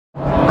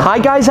Hi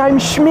guys, I'm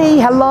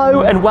Shmee,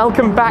 hello and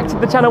welcome back to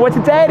the channel where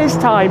today it is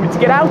time to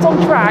get out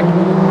on track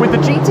with the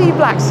GT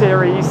Black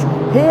Series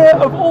here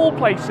of all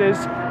places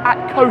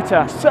at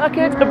COTA,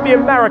 Circuit of the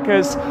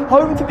Americas,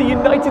 home to the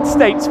United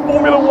States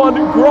Formula One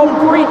Grand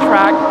Prix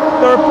track.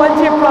 There are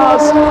plenty of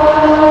cars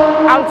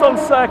out on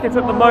circuit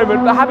at the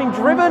moment, but having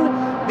driven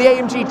the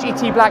AMG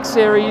GT Black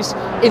Series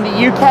in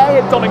the UK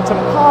at Donington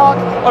Park,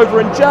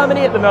 over in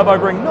Germany at the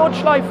Nürburgring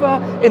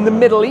Nordschleife, in the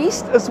Middle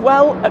East as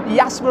well at the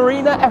Yas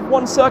Marina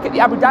F1 circuit, the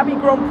Abu Dhabi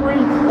Grand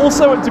Prix,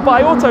 also at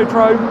Dubai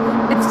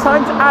Autodrome, it's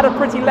time to add a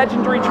pretty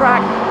legendary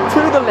track to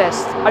the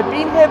list. I've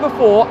been here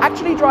before,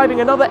 actually driving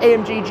another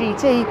AMG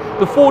GT,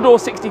 the 4-door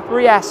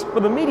 63S, for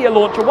the media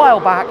launch a while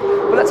back,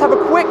 but let's have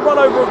a quick run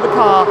over of the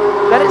car,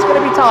 then it's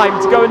going to be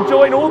time to go and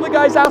join all the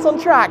guys out on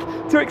track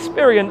to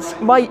experience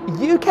my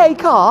UK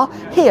car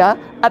here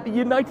at the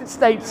United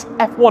States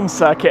F1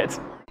 circuit.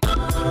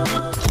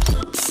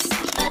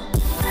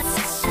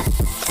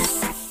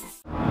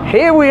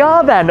 Here we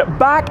are then,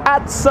 back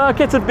at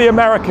Circuit of the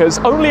Americas,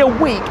 only a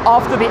week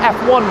after the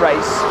F1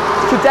 race.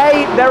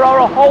 Today, there are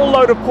a whole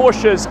load of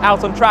Porsches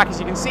out on track. As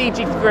you can see,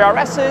 GT3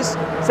 RSs,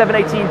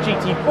 718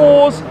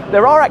 GT4s.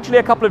 There are actually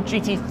a couple of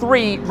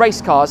GT3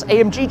 race cars,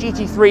 AMG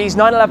GT3s,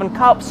 911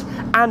 Cups,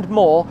 and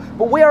more.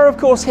 But we are, of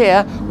course,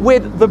 here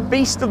with the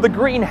Beast of the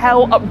Green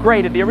Hell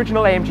upgraded. The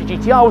original AMG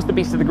GTR was the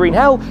Beast of the Green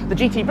Hell. The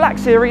GT Black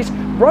Series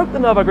broke the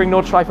Nürburgring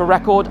Nordschleife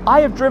record.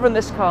 I have driven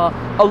this car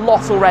a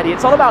lot already.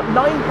 It's on about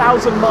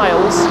 9,000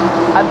 miles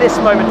at this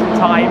moment in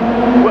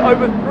time. We're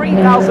over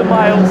 3,000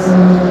 miles.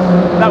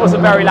 That was a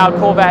very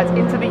loud Corvette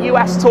into the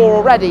US tour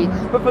already.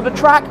 But for the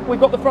track, we've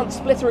got the front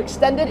splitter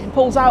extended. It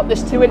pulls out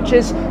this 2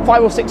 inches,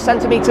 5 or 6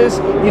 centimeters.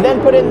 You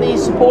then put in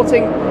these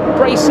supporting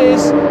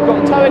braces,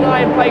 got the towing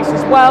eye in place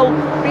as well.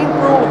 Been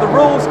through all of the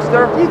rules because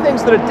there are a few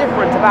things that are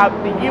different about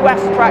the US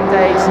track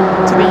days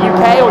to the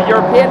UK or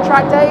European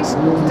track days.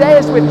 Today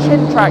is with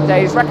Chin track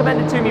days,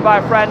 recommended to me by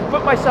a friend,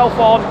 put myself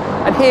on,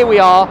 and here we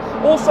are.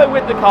 Also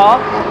with the car,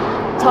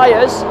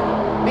 tyres.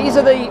 These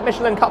are the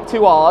Michelin Cup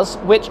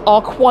 2Rs, which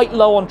are quite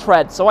low on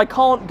tread, so I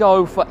can't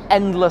go for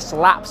endless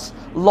laps,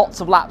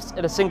 lots of laps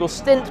in a single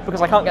stint,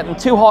 because I can't get them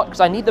too hot, because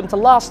I need them to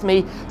last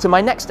me to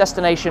my next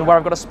destination where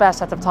I've got a spare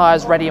set of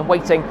tyres ready and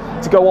waiting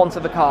to go onto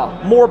the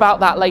car. More about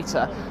that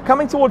later.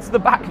 Coming towards the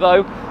back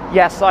though,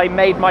 yes, I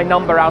made my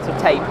number out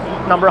of tape,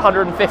 number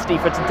 150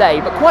 for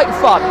today, but quite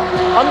fun.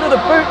 Under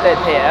the boot lid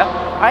here,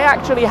 I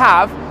actually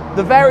have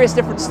the various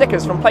different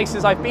stickers from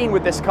places I've been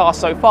with this car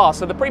so far.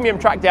 So the premium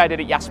track day I did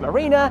at Yas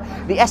Marina,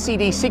 the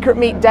SCD Secret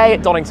Meet day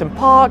at Donington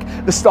Park,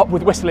 the stop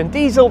with Whistling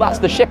Diesel, that's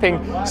the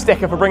shipping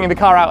sticker for bringing the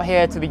car out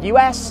here to the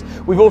US.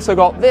 We've also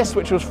got this,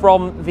 which was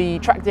from the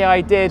track day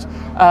I did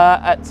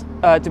at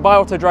Dubai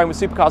Autodrome with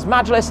Supercars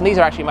Majlis, and these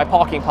are actually my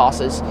parking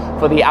passes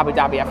for the Abu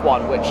Dhabi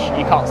F1, which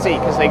you can't see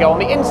because they go on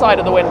the inside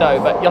of the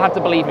window, but you'll have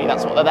to believe me,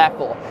 that's what they're there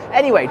for.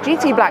 Anyway,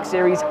 GT Black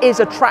Series is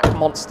a track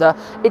monster.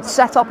 It's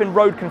set up in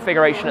road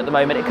configuration at the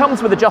moment. It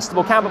comes with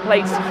adjustable camber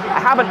plates. I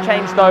haven't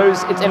changed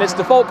those. It's in its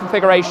default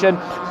configuration.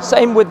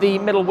 Same with the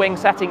middle wing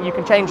setting. You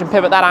can change and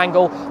pivot that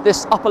angle.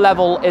 This upper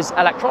level is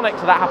electronic,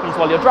 so that happens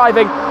while you're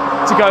driving,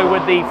 to go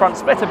with the front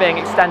splitter being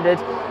extended.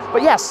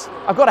 But yes,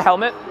 I've got a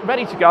helmet,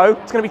 ready to go.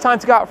 It's going to be time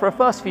to go out for a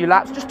first few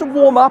laps, just to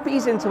warm up,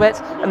 ease into it,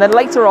 and then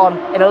later on,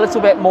 in a little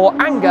bit more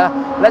anger,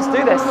 let's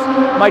do this.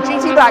 My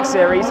GT Black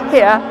Series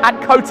here at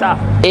COTA.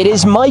 It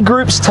is my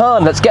group's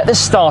turn. Let's get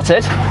this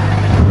started.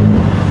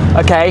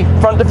 Okay,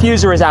 front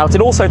diffuser is out.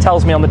 It also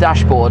tells me on the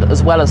dashboard,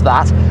 as well as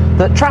that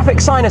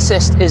traffic sign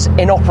assist is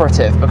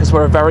inoperative because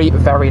we're a very,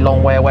 very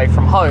long way away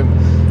from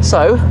home.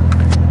 So,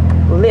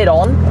 lid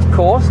on, of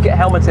course, get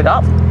helmeted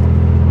up,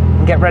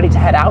 and get ready to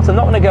head out. I'm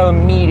not going to go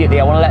immediately.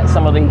 I want to let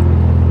some of the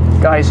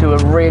guys who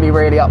are really,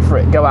 really up for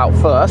it go out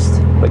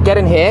first. But get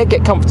in here,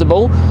 get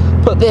comfortable,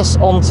 put this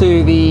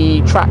onto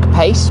the track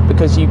pace,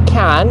 because you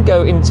can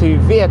go into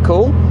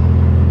vehicle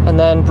and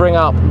then bring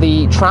up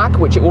the track,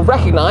 which it will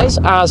recognize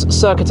as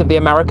Circuit of the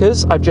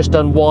Americas. I've just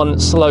done one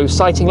slow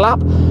sighting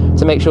lap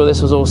to make sure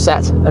this was all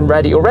set and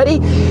ready already,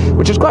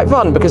 which is quite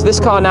fun because this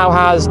car now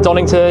has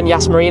Donington,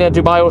 Yas Marina,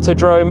 Dubai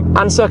Autodrome,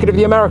 and Circuit of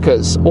the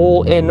Americas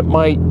all in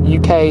my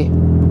UK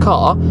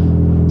car.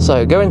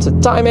 So go into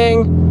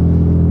timing.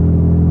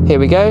 Here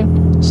we go.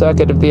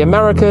 Circuit of the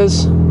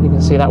Americas. You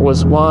can see that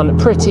was one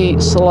pretty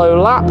slow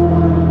lap.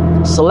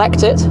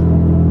 Select it.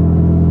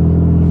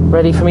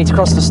 Ready for me to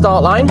cross the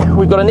start line.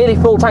 We've got a nearly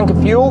full tank of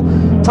fuel.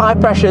 Tire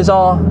pressures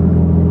are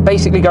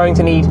basically going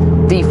to need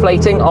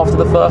deflating after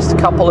the first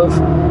couple of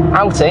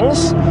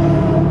outings.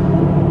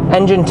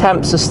 Engine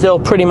temps are still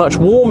pretty much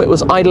warm. It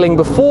was idling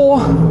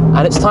before,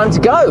 and it's time to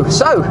go.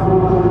 So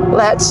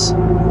let's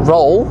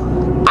roll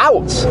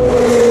out.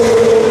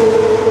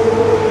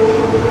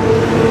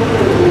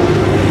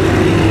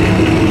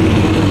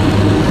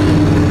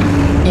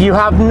 You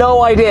have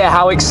no idea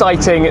how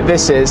exciting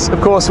this is.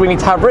 Of course, we need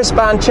to have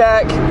wristband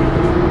check.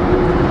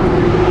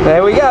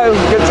 There we go,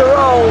 good to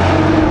roll.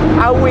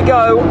 Out we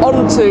go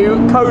onto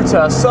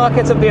COTA,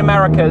 Circuit of the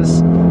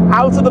Americas,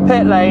 out of the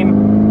pit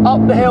lane.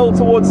 up the hill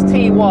towards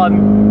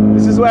T1.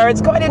 This is where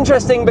it's quite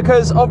interesting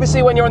because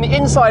obviously when you're on the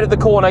inside of the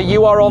corner,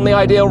 you are on the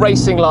ideal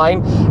racing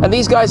line, and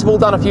these guys have all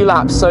done a few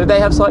laps, so they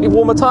have slightly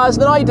warmer tyres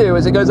than I do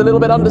as it goes a little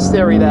bit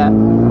understeery there.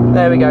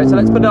 There we go, so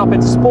let's put it up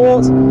into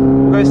Sport.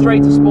 We'll go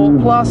straight to Sport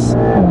Plus.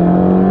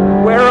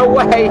 We're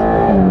away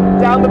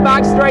down the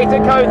back straight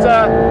at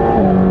COTA.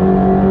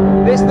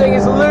 This thing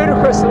is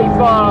ludicrously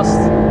fast.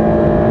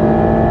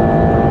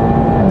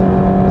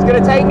 It's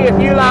going to take me a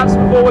few laps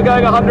before we're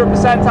going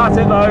 100% at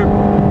it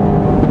though.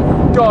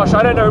 Gosh,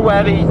 I don't know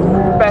where the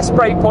best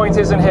brake point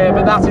is in here,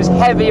 but that is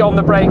heavy on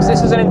the brakes.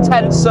 This is an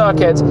intense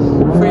circuit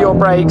for your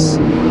brakes.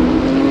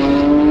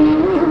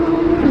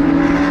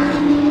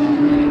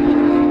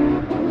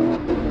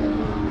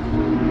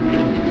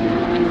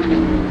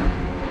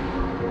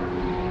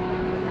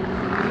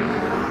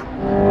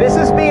 This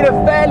has been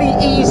a fairly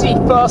easy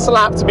first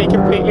lap, to be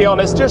completely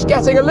honest. Just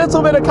getting a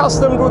little bit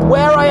accustomed with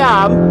where I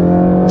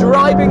am,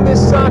 driving this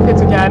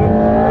circuit again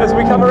as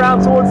we come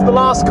around towards the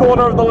last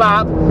corner of the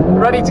lap,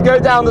 ready to go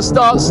down the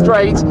start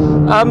straight.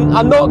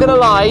 I'm not going to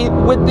lie,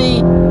 with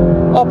the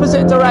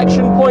opposite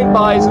direction point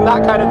buys and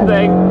that kind of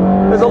thing,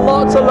 there's a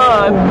lot to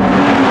learn.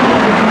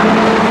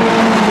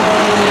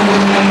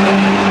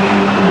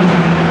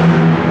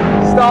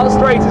 Start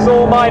straight is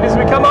all mine as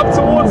we come up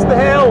towards the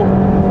hill.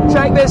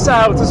 Check this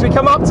out, as we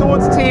come up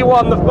towards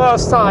T1 the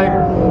first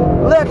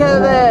time. Look at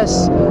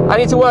this! I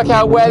need to work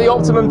out where the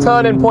optimum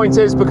turn-in point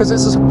is because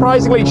it's a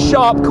surprisingly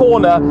sharp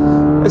corner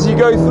as you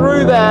go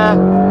through there.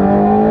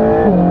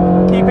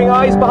 Keeping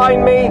eyes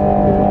behind me,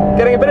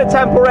 getting a bit of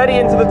temp already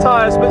into the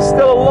tyres, but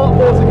still a lot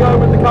more to go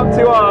with the Cup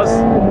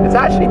 2Rs. It's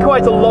actually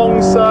quite a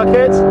long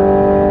circuit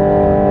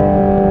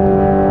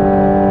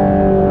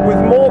with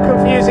more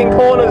confusing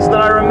corners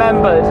than I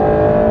remembered.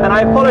 And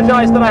I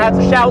apologise that I had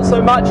to shout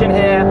so much in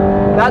here.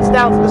 That's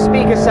down to the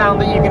speaker sound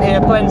that you can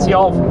hear plenty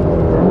of,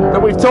 that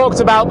we've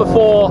talked about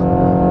before.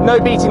 No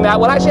beating that.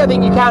 Well, actually, I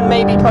think you can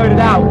maybe code it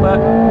out, but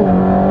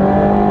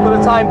for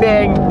the time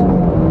being,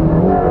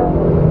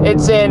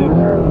 it's in.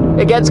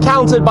 It gets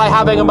countered by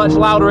having a much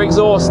louder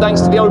exhaust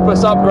thanks to the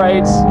Opus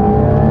upgrades.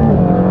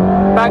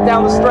 Back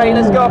down the straight,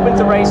 let's go up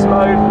into race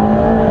mode.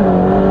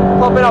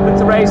 Pop it up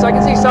into race. I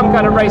can see some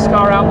kind of race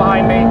car out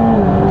behind me.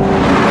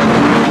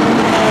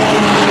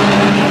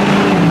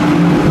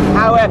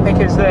 How epic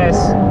is this?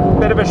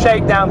 Bit of a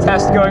shakedown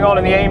test going on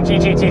in the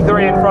AMG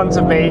GT3 in front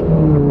of me.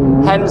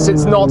 Hence,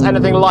 it's not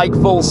anything like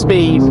full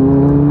speed.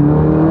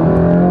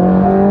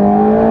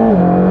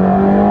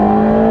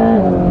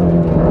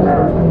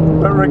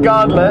 But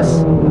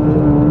regardless,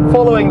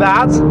 following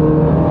that,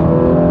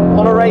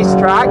 on a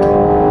racetrack,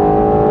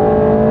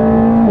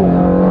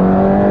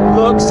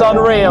 looks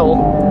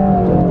unreal.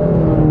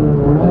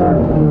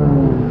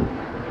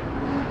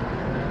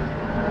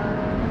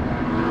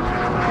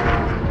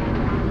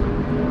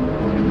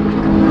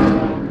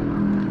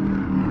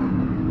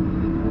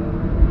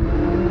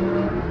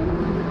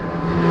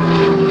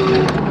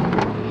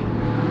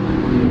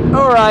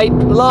 Alright,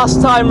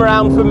 last time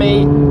around for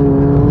me.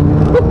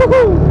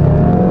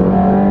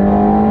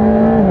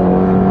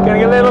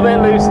 Getting a little bit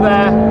loose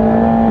there.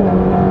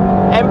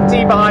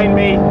 Empty behind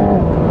me.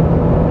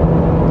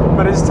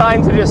 But it's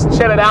time to just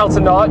chill it out a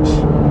notch.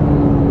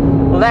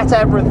 Let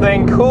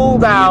everything cool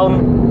down.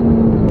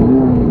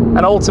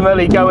 And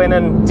ultimately go in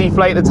and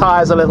deflate the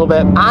tyres a little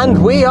bit.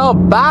 And we are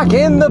back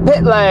in the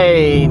pit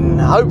lane.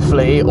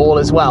 Hopefully all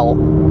is well.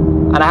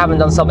 And I haven't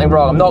done something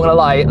wrong. I'm not going to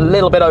lie, a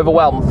little bit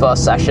overwhelmed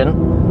first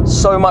session.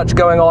 So much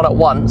going on at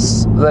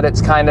once that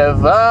it's kind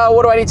of,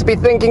 what do I need to be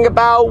thinking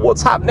about?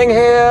 What's happening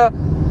here?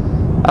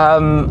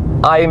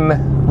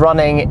 I'm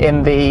running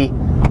in the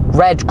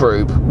red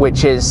group,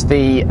 which is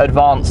the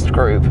advanced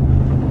group.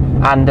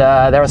 And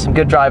there are some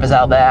good drivers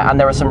out there and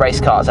there are some race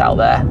cars out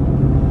there.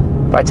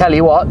 But I tell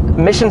you what,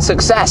 mission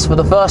success for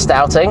the first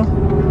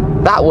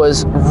outing. That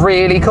was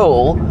really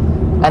cool.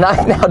 And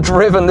I've now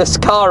driven this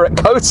car at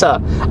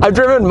COTA. I've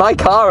driven my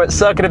car at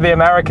Circuit of the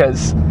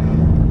Americas.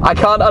 I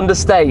can't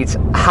understate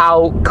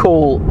how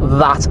cool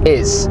that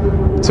is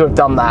to have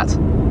done that.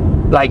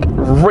 Like,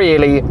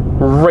 really,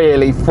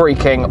 really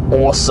freaking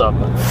awesome.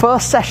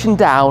 First session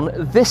down,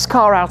 this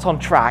car out on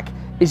track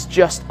is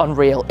just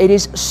unreal. It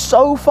is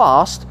so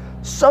fast,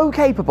 so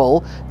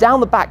capable. Down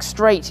the back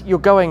straight, you're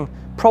going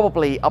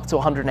probably up to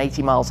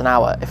 180 miles an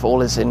hour if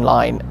all is in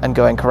line and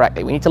going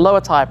correctly. We need to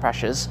lower tyre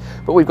pressures,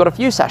 but we've got a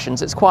few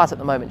sessions. It's quiet at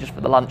the moment just for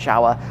the lunch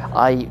hour.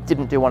 I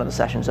didn't do one of the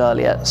sessions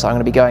earlier, so I'm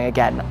going to be going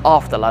again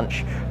after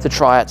lunch to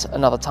try it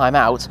another time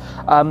out.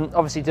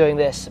 Obviously doing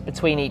this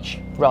between each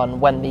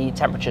run when the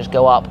temperatures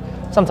go up.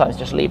 Sometimes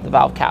just leave the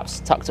valve caps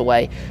tucked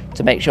away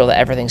to make sure that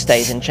everything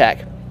stays in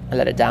check and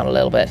let it down a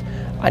little bit.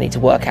 I need to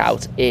work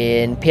out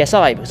in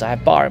PSI because I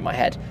have bar in my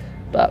head.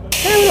 But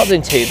we're not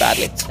doing too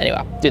badly. Anyway,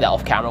 I'll do that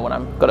off camera when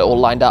I've got it all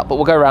lined up, but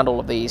we'll go around all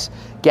of these,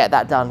 get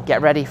that done,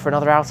 get ready for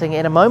another outing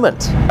in a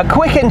moment. A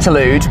quick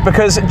interlude,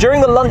 because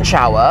during the lunch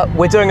hour,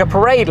 we're doing a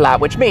parade lap,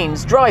 which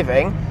means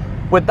driving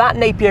with that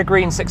Napier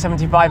Green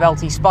 675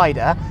 LT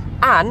Spider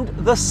and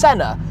the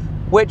Senna,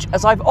 which,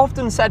 as I've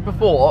often said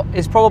before,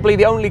 is probably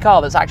the only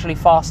car that's actually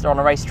faster on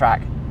a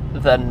racetrack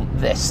than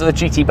this. So the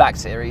GT Black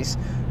Series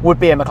would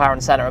be a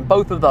McLaren Senna, and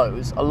both of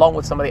those, along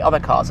with some of the other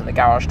cars in the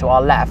garage to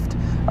our left,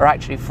 are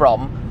actually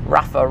from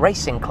Rafa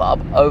Racing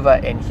Club over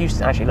in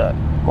Houston. Actually, look,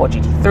 more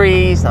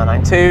GT3s,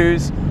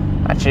 992s,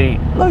 actually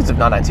loads of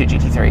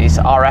 992 GT3s,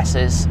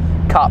 RSs,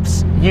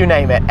 Cups, you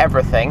name it,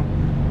 everything.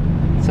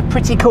 It's a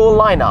pretty cool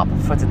lineup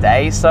for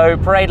today. So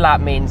parade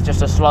lap means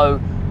just a slow,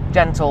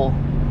 gentle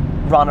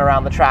run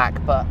around the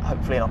track, but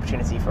hopefully an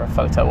opportunity for a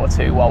photo or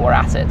two while we're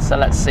at it. So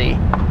let's see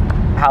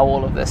how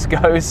all of this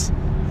goes.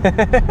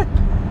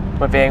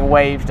 We're being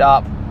waved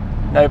up,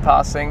 no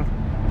passing.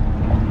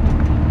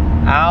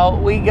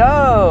 Out we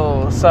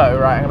go. So,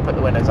 right, I'm gonna put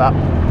the windows up.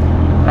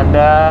 And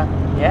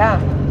yeah,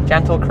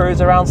 gentle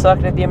cruise around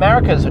Circuit of the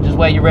Americas, which is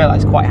where you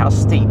realize quite how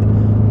steep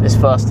this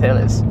first hill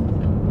is.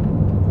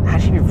 It'd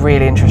actually be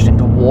really interesting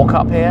to walk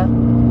up here.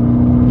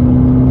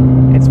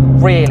 It's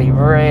really,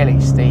 really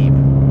steep.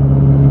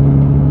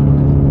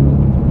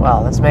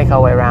 Well, let's make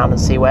our way around and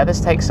see where this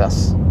takes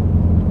us.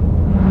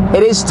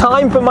 It is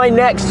time for my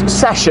next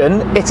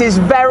session. It is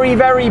very,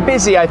 very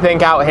busy, I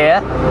think, out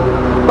here.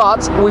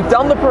 But we've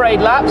done the parade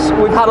laps,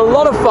 we've had a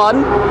lot of fun,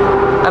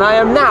 and I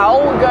am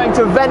now going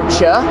to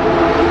venture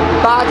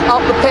back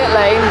up the pit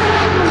lane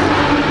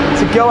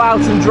to go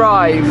out and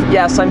drive.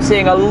 Yes, I'm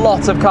seeing a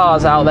lot of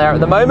cars out there at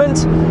the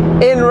moment,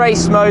 in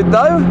race mode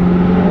though.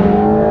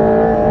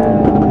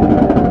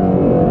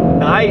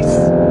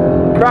 Nice.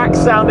 Crack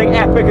sounding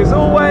epic as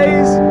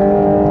always.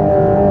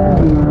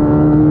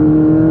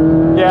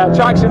 Yeah,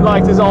 traction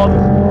light is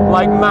on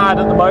like mad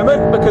at the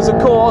moment because, of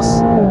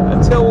course,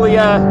 until the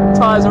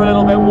tyres are a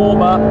little bit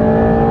warmer,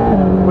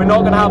 we're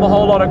not going to have a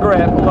whole lot of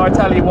grip. Although I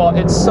tell you what,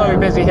 it's so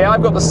busy here.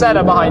 I've got the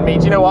Senna behind me.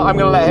 Do you know what? I'm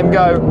going to let him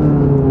go.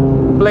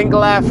 Blink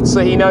left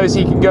so he knows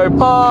he can go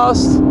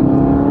past.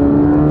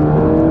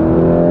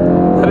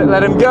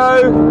 Let him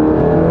go.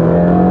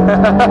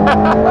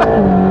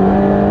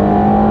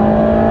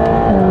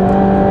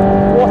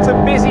 What a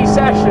busy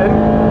session.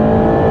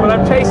 But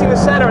I'm chasing the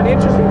Senna, and the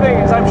interesting thing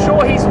is I'm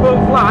sure he's full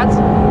flat.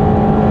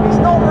 He's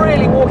not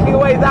really walking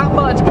away that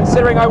much,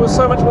 considering I was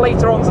so much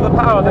later onto the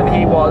power than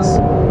he was.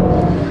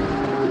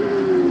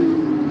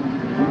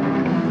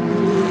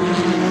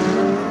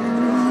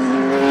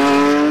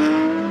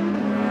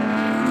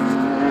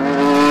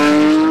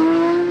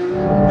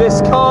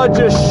 This car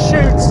just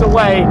shoots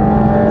away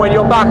when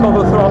you're back on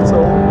the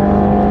throttle.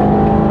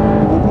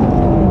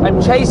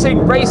 I'm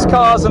chasing race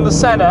cars and the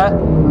Senna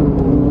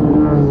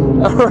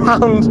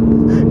around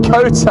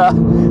Kota.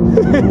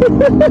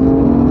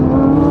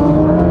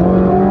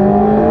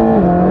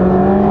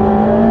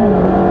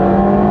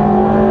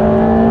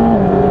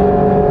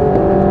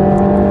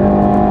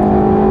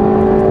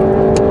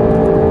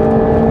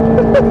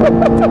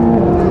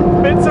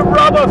 Bits of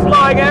rubber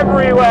flying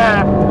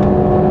everywhere,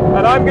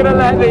 and I'm going to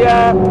let the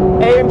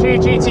AMG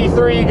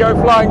GT3 go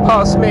flying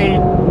past me.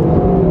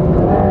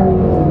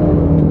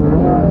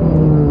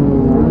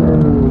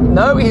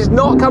 No, he's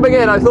not coming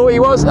in. I thought he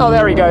was. Oh,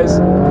 there he goes.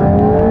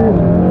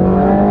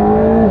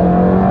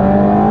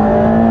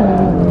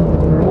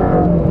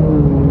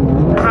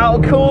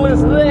 How cool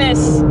is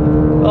this?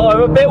 Oh,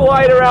 I'm a bit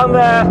wide around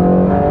there.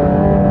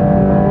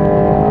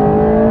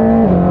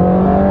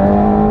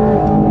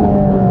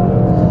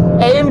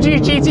 AMG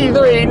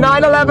GT3,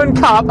 911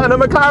 Cup, and a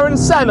McLaren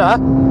Senna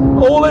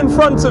all in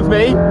front of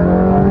me.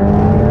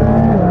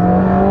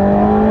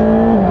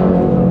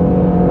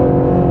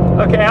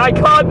 Okay, I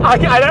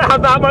don't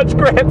have that much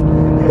grip.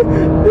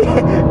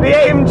 The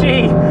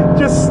AMG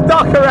just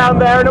stuck around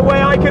there in a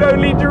way I could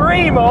only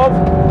dream of,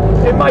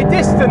 in my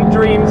distant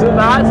dreams at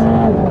that.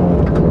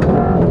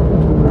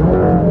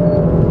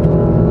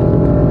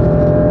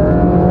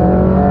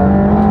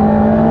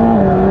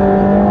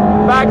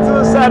 Back to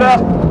the Senna.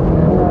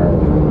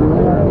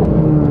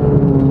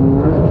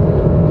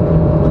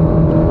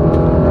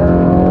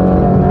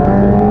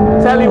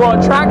 Tell you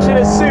what, traction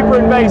is super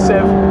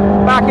invasive.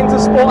 Back into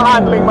sport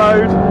handling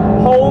mode.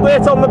 Hold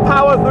it on the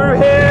power through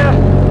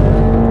here.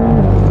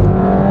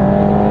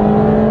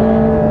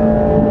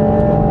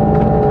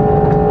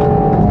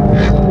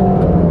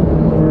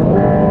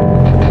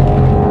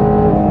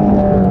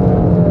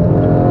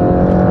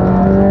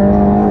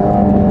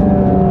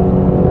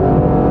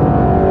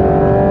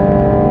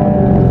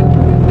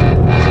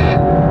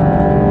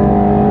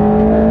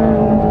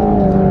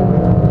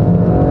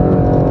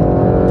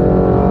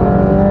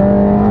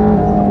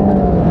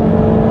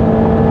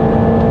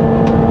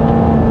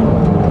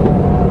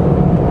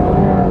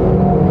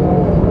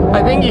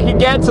 You can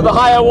get to the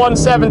higher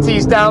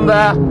 170s down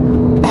there.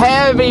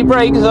 Heavy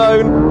brake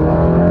zone.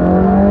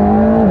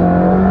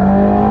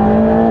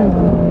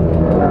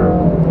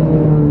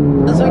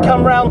 As we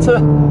come round to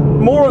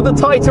more of the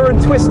tighter and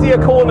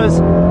twistier corners,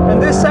 and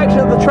this section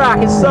of the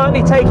track is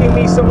certainly taking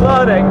me some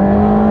learning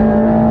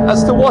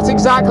as to what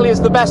exactly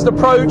is the best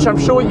approach. I'm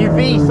sure you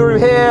V through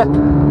here,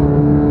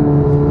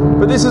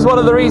 but this is one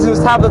of the reasons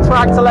to have the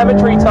track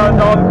telemetry turned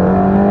on,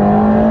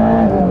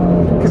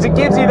 because it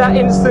gives you that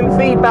instant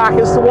feedback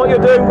as to what you're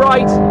doing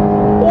right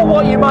or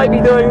what you might be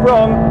doing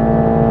wrong.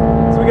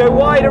 So we go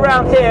wide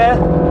around here,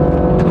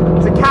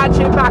 to catch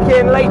it back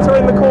in later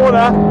in the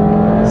corner.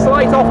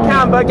 Slight off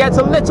camber, gets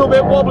a little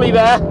bit wobbly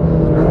there.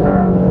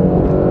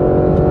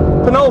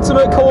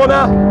 Penultimate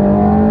corner.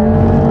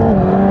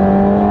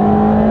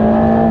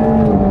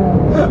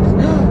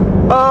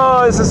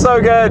 Oh, this is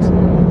so good.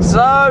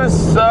 So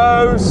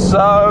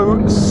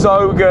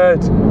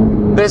good.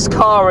 This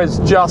car is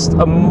just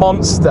a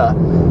monster.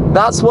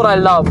 That's what I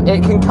love.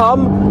 It can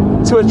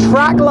come to a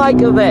track like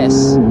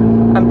this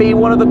and be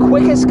one of the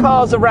quickest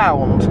cars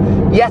around,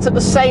 yet at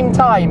the same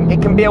time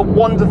it can be a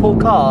wonderful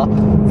car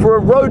for a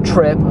road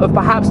trip of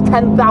perhaps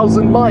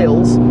 10,000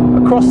 miles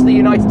across the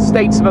United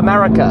States of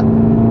America.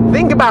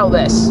 Think about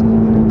this.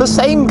 The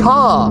same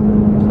car.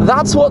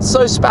 That's what's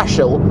so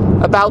special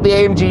about the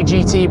AMG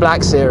GT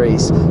Black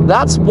Series.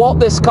 That's what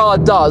this car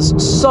does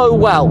so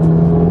well.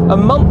 A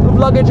month of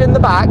luggage in the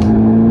back,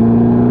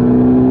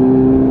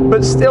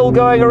 but still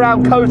going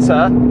around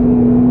COTA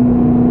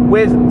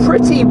with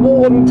pretty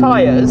worn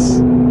tyres,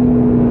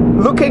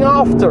 looking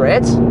after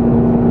it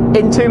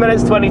in 2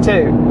 minutes 22,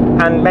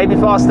 and maybe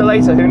faster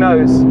later, who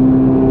knows.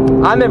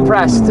 I'm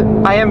impressed.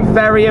 I am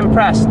very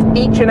impressed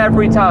each and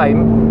every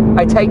time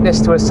I take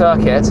this to a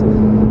circuit.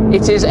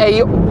 It is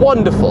a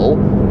wonderful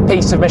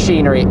piece of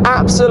machinery,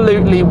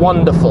 absolutely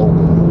wonderful.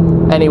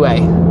 Anyway,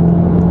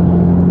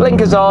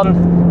 blinkers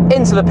on,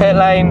 into the pit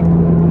lane,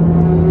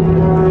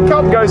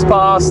 cop goes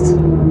past,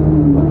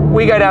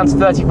 we go down to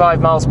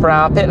 35 miles per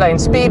hour, pit lane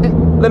speed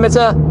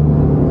limiter,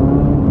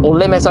 or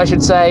limit I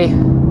should say.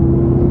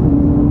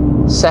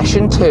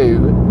 Session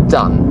 2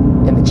 done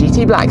in the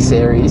GT Black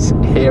Series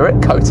here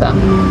at COTA.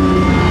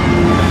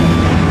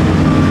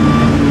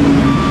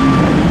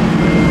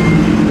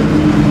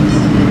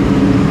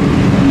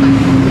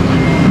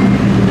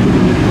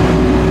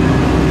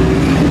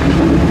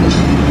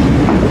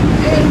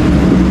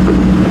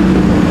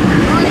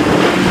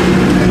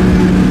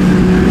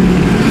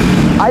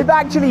 I've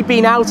actually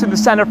been out in the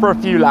centre for a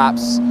few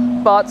laps,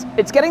 but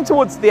it's getting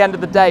towards the end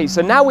of the day,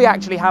 so now we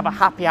actually have a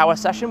happy hour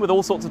session with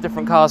all sorts of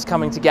different cars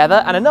coming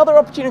together, and another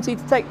opportunity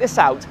to take this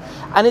out.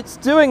 And it's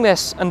doing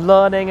this and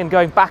learning and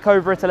going back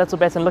over it a little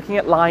bit and looking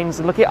at lines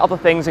and looking at other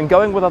things and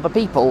going with other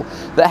people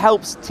that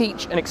helps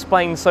teach and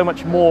explain so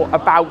much more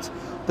about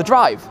the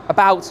drive,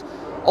 about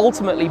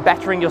ultimately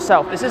bettering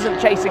yourself. This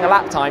isn't chasing a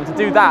lap time. To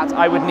do that,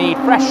 I would need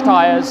fresh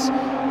tyres,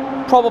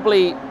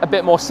 probably a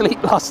bit more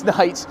sleep last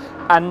night,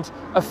 and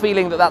a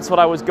feeling that that's what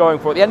I was going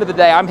for. At the end of the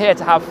day, I'm here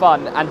to have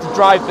fun and to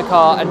drive the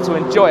car and to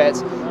enjoy it.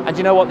 And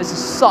you know what? This is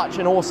such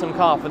an awesome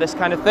car for this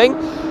kind of thing.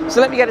 So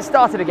let me get it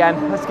started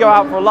again. Let's go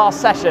out for a last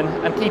session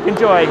and keep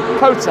enjoying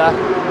COTA.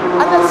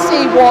 And let's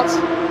see what,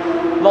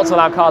 lots of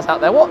loud cars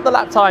out there, what the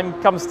lap time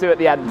comes to at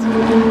the end.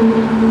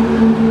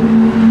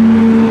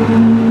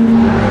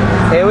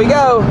 Here we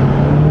go.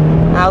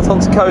 Out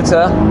onto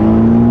COTA.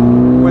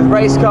 With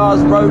race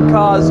cars, road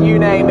cars, you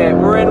name it,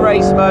 we're in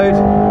race mode.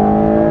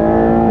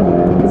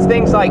 It's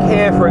things like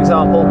here, for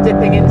example,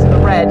 dipping into the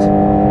red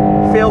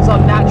feels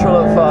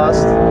unnatural at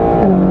first,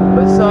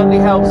 but certainly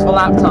helps for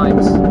lap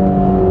times.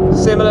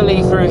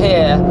 Similarly through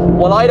here,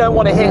 while I don't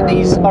want to hit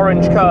these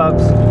orange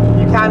curves,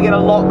 you can get a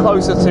lot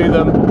closer to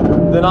them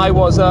than I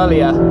was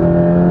earlier.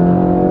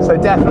 So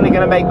definitely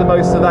going to make the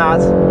most of that.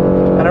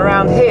 And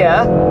around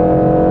here,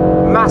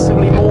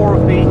 massively more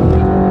of the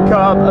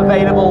curb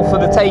available for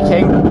the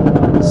taking.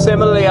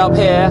 Similarly up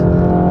here,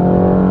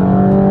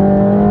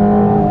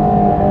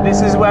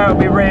 this is where it'll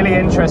be really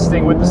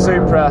interesting with the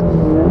Supra.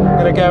 I'm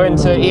going to go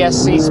into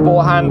ESC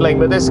Sport handling,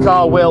 but this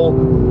car will,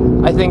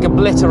 I think,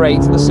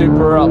 obliterate the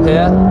Supra up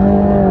here.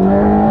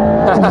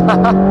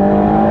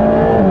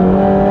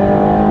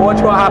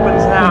 Watch what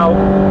happens now.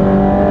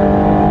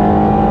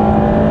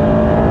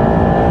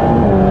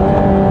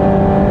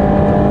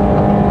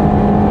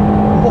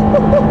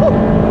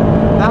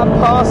 That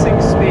passing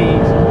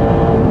speed.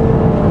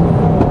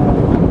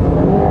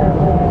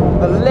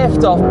 The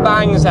lift-off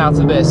bangs out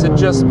of this are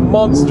just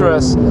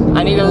monstrous.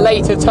 I need a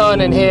later turn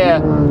in here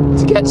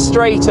to get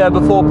straighter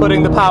before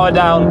putting the power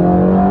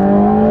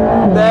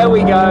down. There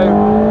we go.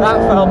 That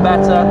felt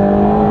better.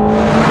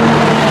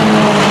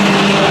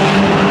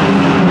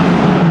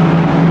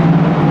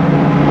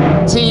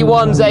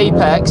 T1's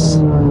apex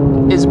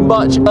is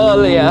much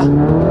earlier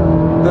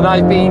than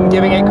I've been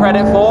giving it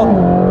credit for.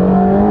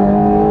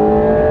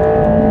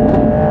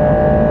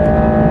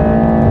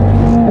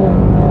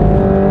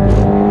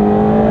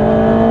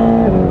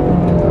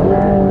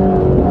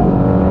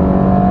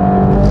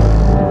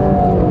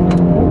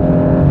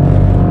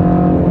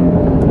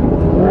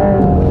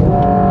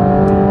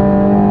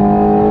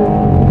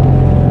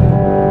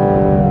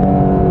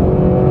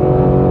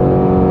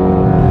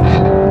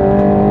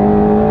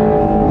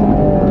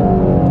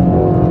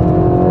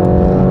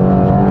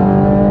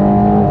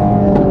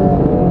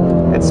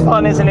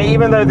 Isn't it?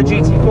 Even though the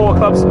GT4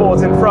 Club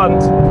Sport in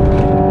front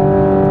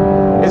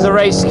is a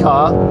race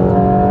car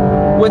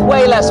with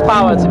way less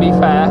power, to be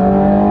fair,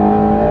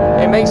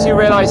 it makes you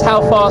realise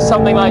how fast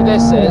something like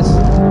this is,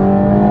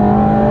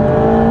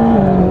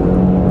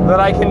 that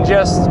I can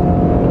just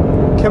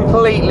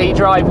completely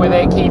drive with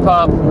it, keep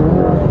up,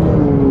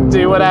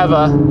 do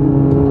whatever.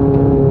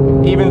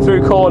 even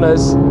through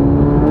corners.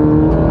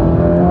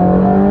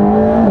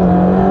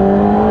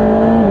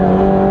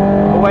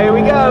 Away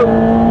we go.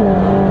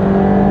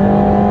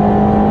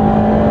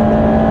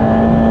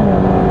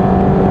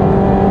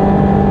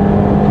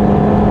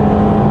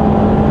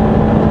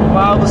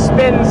 Well, the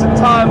spins and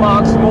tyre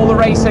marks from all the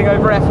racing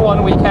over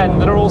F1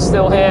 weekend that are all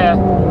still here.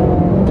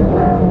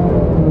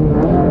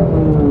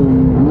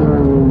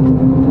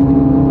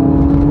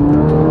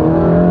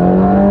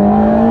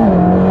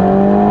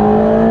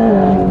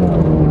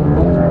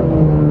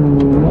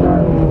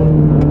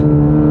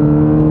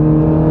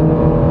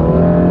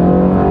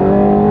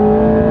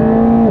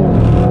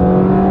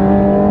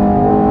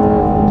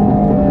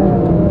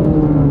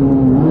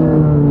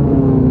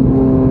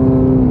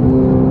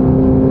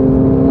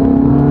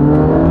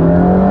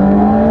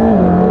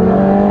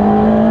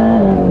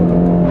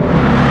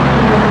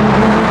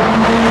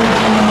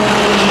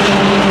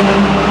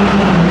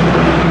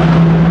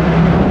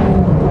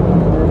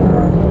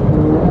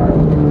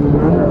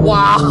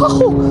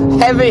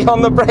 Heavy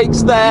on the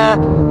brakes there,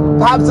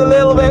 perhaps a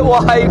little bit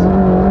wide.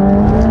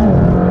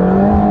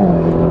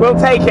 We'll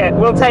take it,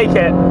 we'll take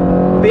it.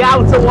 The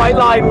outer white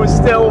line was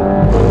still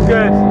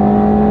good.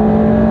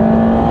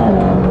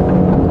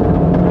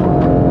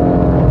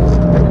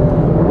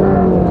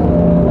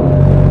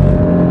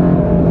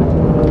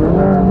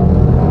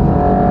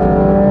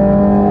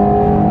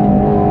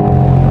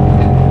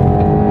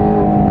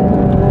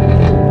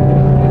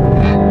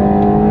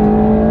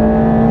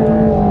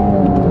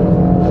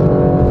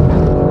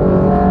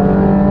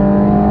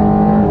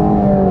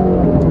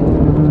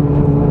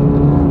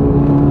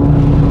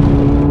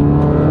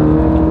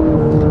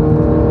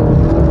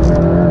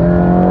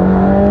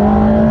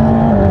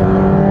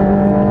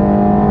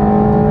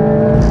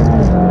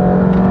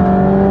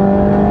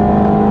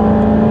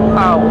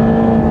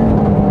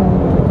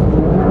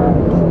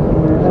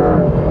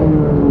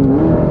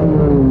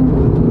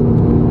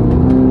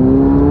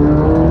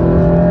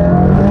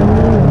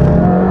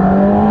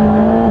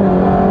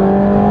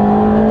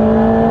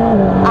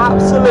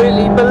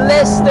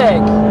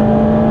 Ballistic.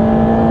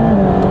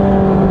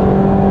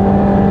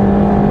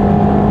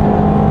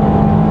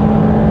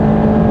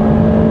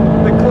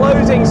 The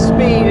closing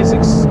speed is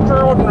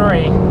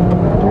extraordinary.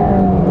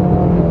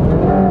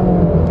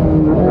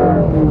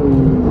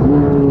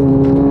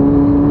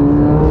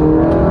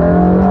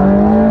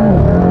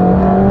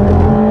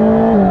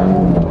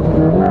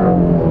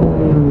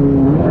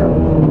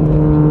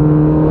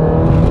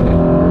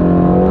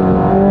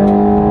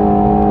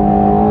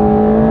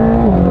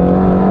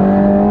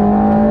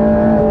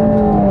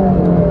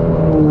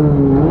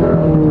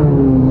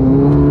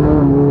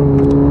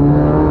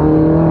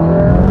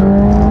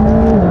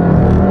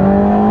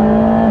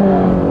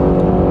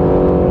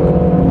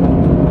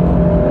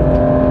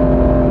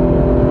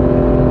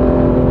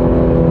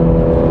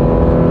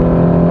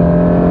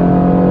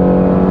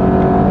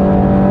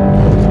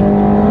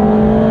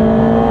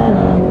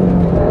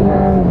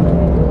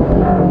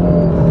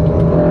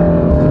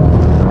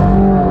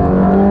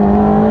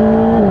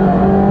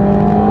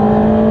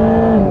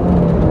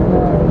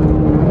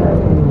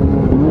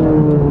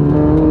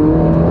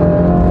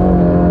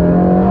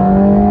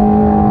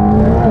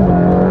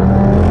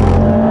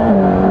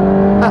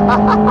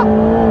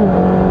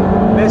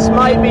 This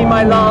might be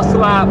my last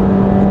lap.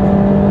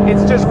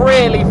 It's just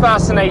really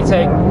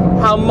fascinating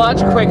how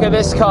much quicker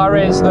this car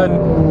is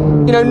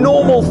than, you know,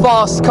 normal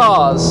fast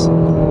cars.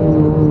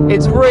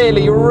 It's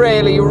really,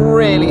 really,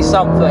 really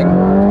something.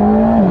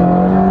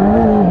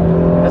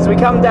 As we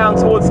come down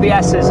towards the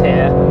S's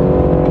here,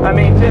 I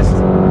mean, just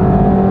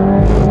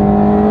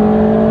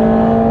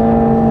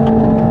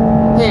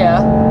here,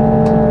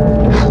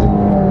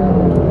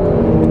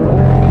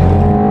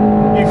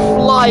 you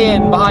fly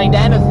in behind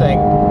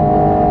anything.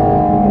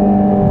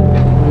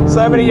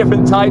 So many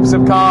different types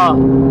of car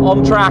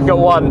on track at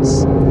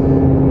once.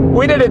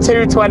 We did a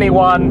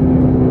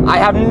 221. I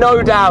have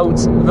no doubt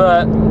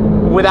that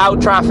without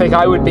traffic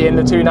I would be in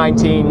the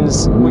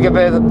 219s. We give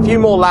it a few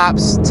more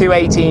laps,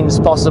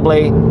 218s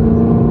possibly.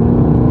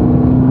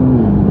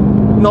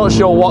 Not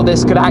sure what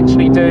this could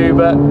actually do,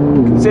 but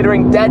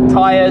considering dead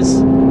tyres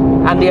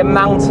and the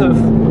amount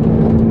of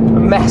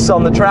mess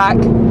on the track,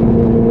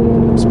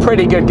 it's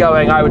pretty good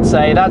going, I would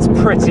say. That's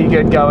pretty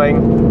good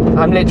going.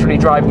 I'm literally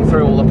driving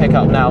through all the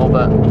pickup now,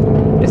 but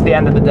it's the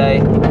end of the day.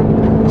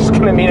 It's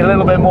going to mean a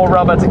little bit more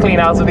rubber to clean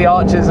out of the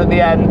arches at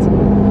the end.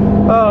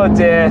 Oh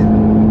dear.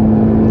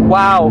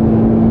 Wow.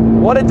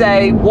 What a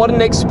day, what an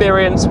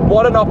experience,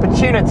 what an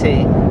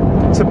opportunity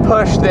to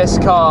push this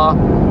car,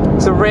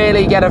 to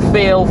really get a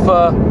feel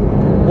for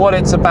what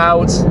it's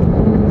about.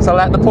 So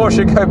let the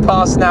Porsche go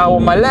past now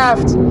on my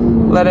left,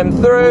 let him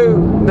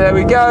through, there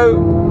we go,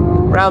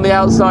 round the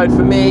outside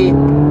for me.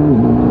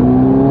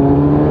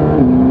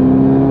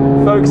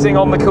 Focusing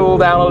on the cool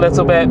down a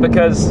little bit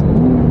because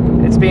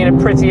it's been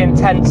a pretty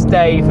intense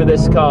day for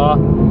this car.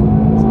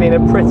 It's been a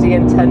pretty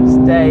intense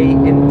day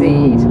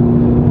indeed.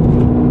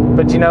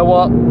 But you know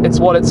what? It's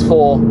what it's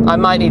for. I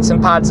might need some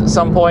pads at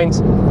some point.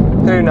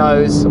 Who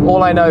knows?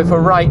 All I know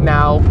for right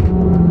now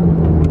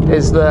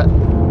is that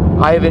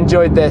I have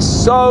enjoyed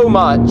this so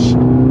much,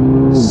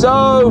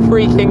 so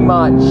freaking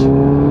much.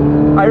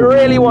 I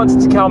really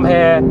wanted to come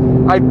here.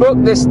 I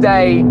booked this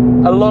day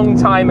a long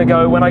time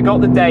ago when I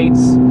got the dates.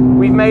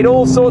 We've made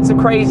all sorts of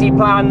crazy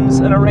plans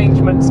and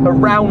arrangements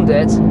around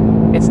it.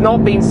 It's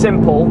not been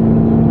simple,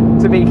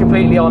 to be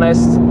completely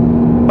honest,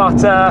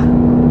 but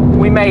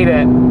we made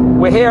it.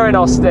 We're here in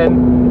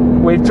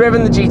Austin. We've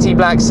driven the GT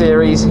Black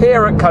Series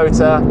here at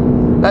COTA.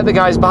 Let the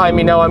guys behind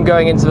me know I'm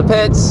going into the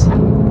pits.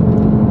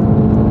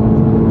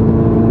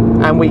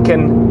 And we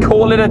can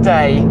call it a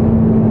day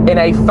in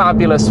a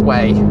fabulous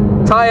way.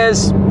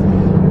 Tyres,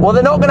 well,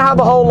 they're not going to have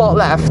a whole lot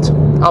left,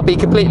 I'll be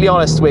completely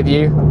honest with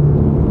you,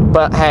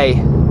 but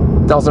hey,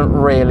 doesn't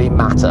really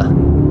matter.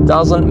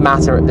 Doesn't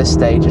matter at this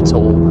stage at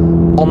all.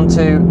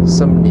 Onto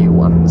some new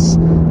ones.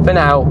 For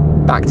now,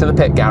 back to the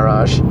pit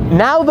garage.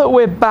 Now that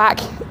we're back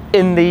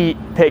in the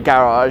pit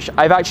garage,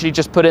 I've actually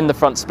just put in the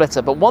front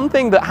splitter, but one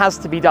thing that has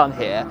to be done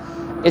here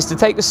is to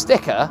take the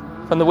sticker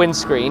from the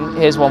windscreen.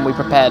 Here's one we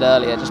prepared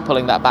earlier, just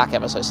pulling that back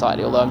ever so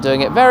slightly, although I'm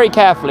doing it very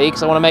carefully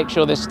because I want to make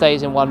sure this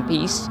stays in one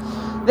piece.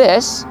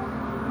 This,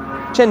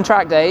 Chin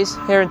Track Days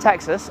here in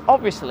Texas,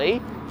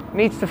 obviously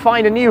needs to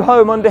find a new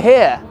home under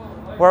here.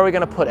 Where are we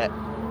going to put it?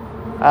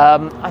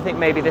 I think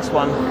maybe this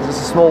one, because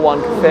it's a small one,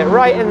 can fit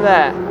right in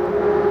there.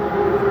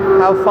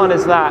 How fun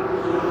is that?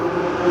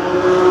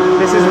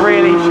 This is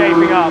really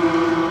shaping up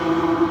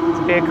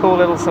to be a cool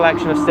little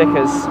selection of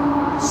stickers.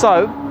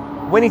 So,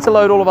 we need to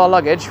load all of our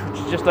luggage,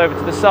 which is just over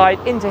to the side,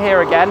 into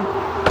here again.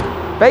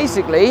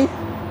 Basically,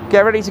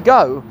 get ready to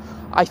go.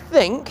 I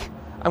think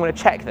I'm going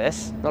to check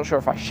this. Not sure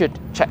if I should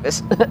check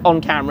this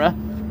on camera.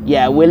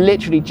 Yeah, we're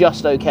literally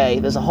just okay.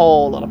 There's a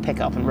whole lot of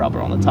pickup and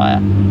rubber on the tyre.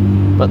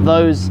 But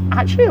those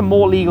actually are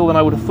more legal than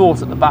I would have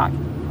thought at the back.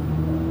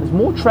 There's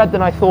more tread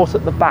than I thought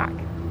at the back.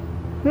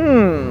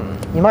 You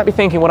might be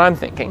thinking what I'm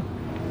thinking.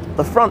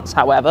 The fronts,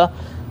 however,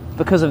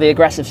 because of the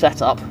aggressive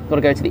setup, got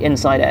to go to the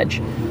inside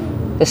edge.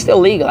 They're still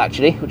legal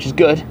actually, which is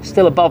good.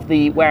 Still above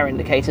the wear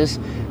indicators.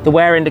 The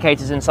wear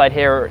indicators inside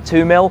here are at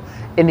 2 mil.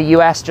 In the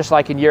US, just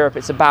like in Europe,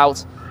 it's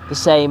about the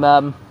same.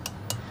 All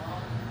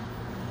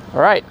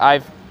right,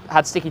 I've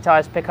had sticky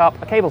tires pick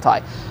up a cable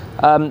tie.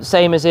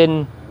 Same as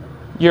in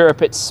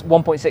Europe, it's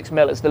 1.6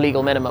 mil, it's the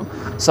legal minimum.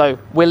 So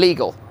we're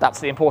legal, that's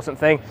the important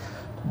thing.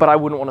 But I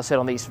wouldn't want to sit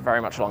on these for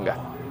very much longer.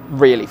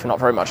 Really, for not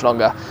very much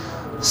longer.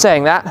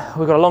 Saying that,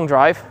 we've got a long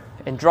drive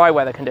in dry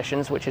weather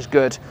conditions, which is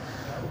good.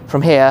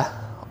 From here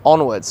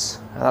onwards,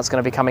 and that's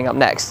going to be coming up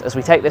next as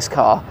we take this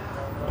car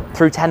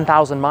through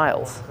 10,000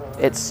 miles.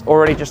 It's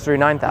already just through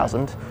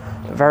 9,000,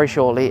 but very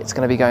shortly it's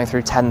going to be going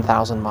through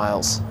 10,000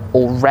 miles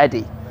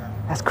already.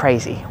 That's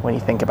crazy when you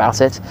think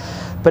about it.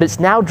 But it's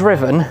now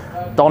driven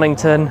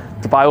Donington,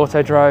 Dubai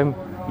Autodrome,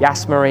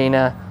 Yas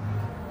Marina.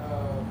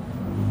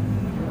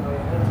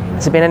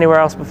 Has it been anywhere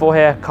else before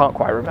here? Can't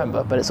quite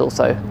remember, but it's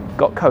also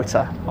got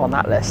COTA on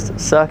that list.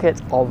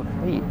 Circuit of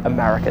the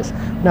Americas.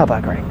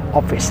 Nürburgring,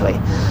 obviously.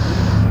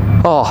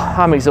 Oh,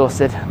 I'm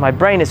exhausted. My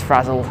brain is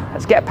frazzled.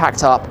 Let's get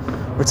packed up,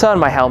 return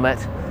my helmet,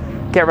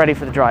 get ready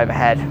for the drive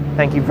ahead.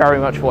 Thank you very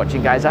much for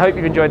watching, guys. I hope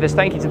you've enjoyed this.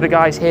 Thank you to the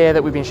guys here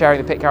that we've been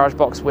sharing the pit garage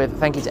box with.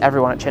 Thank you to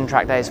everyone at Chin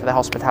Track Days for their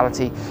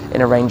hospitality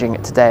in arranging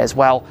it today as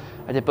well.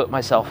 I did book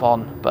myself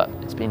on, but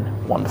it's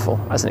been wonderful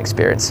as an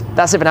experience.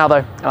 That's it for now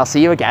though, and I'll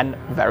see you again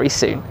very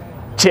soon.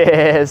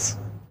 Cheers.